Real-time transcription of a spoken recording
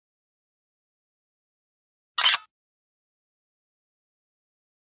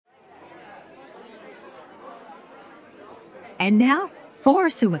And now,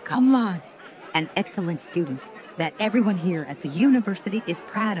 for summa cum laude, an excellent student that everyone here at the university is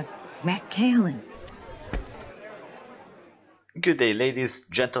proud of, McKellen. Good day, ladies,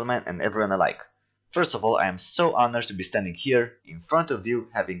 gentlemen, and everyone alike. First of all, I am so honored to be standing here in front of you,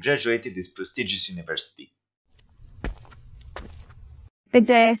 having graduated this prestigious university. Good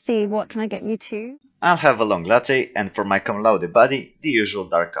day, I see. What can I get you to? I'll have a long latte, and for my cum laude buddy, the usual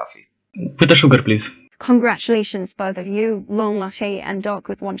dark coffee. With a sugar, please. Congratulations, both of you. Long latte and dark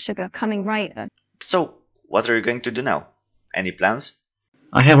with 1 sugar coming right up. So, what are you going to do now? Any plans?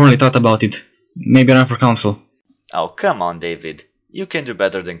 I have only thought about it. Maybe run for council. Oh, come on, David. You can do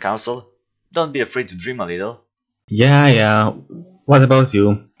better than council. Don't be afraid to dream a little. Yeah. What about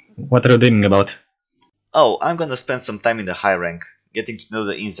you? What are you dreaming about? Oh, I'm gonna spend some time in the high rank, getting to know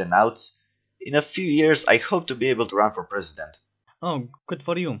the ins and outs. In a few years, I hope to be able to run for president. Oh, good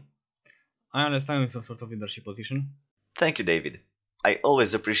for you. I understand in some sort of leadership position. Thank you, David. I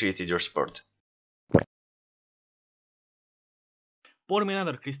always appreciated your support. Pour me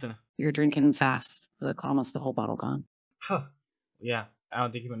another, Kristen. You're drinking fast. Look, almost the whole bottle gone. Yeah, I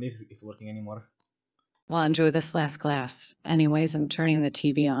don't think even this is working anymore. Well, enjoy this last glass. Anyways, I'm turning the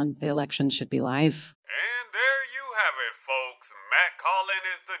TV on. The election should be live. And there you have it, folks. Matt Collin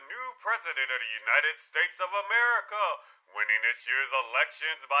is the new president of the United States of America, winning this year's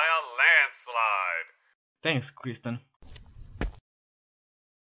elections by a landslide. Thanks, Kristen.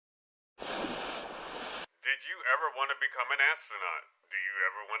 Did you ever want to become an astronaut? Do you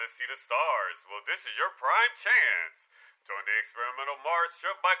ever want to see the stars? Well, this is your prime chance. Join the experimental Mars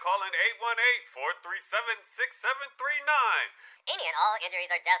trip by calling 818-437-6739. Any and all injuries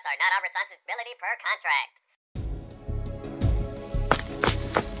or deaths are not our responsibility per contract.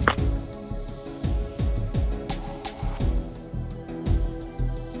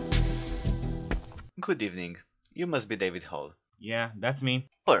 Good evening. You must be David Hall. Yeah, that's me.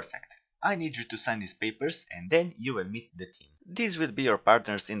 Perfect. I need you to sign these papers and then you will meet the team. These will be your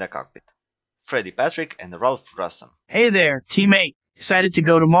partners in the cockpit. Freddie Patrick and Ralph Russell. Hey there, teammate. Excited to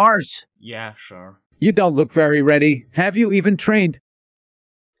go to Mars? Yeah, sure. You don't look very ready. Have you even trained?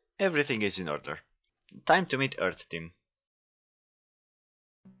 Everything is in order. Time to meet Earth team.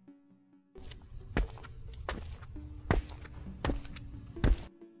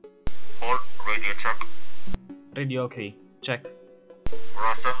 All radio check. Radio okay. Check.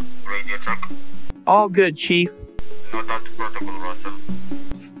 Russell, radio check. All good, Chief. Not out protocol, Russell.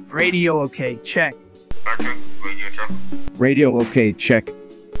 Radio okay, check. Patrick, radio check. Radio okay, check.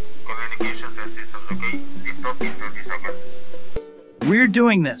 Communications and systems okay. Lift off in 30 seconds. We're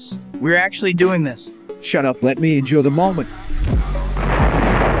doing this. We're actually doing this. Shut up, let me enjoy the moment.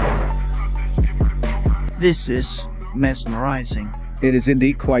 This is mesmerizing. It is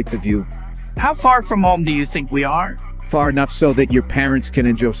indeed quite the view. How far from home do you think we are? Far enough so that your parents can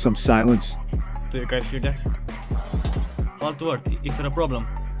enjoy some silence. Do you guys hear that? Halt to Earth. Is there a problem?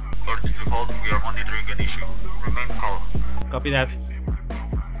 Earth to hold, we are monitoring an issue. Remain calm. Copy that.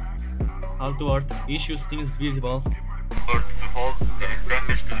 Halt to Earth. Issue seems visible. Earth to hold, there is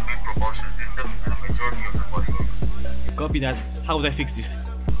damage to the main propulsion system and a majority of the bodywork. Copy that. How would I fix this?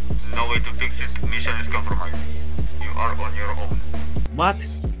 No way to fix it. Mission is compromised. You are on your own. What?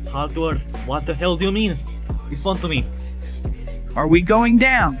 Halt to Earth. What the hell do you mean? Respond to me. Are we going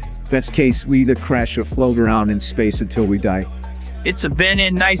down? Best case, we either crash or float around in space until we die. It's been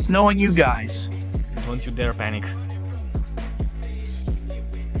nice knowing you guys. Don't you dare panic.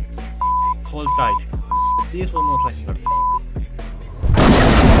 Hold tight. This will most likely hurt.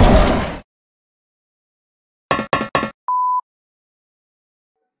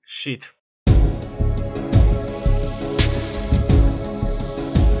 Shit.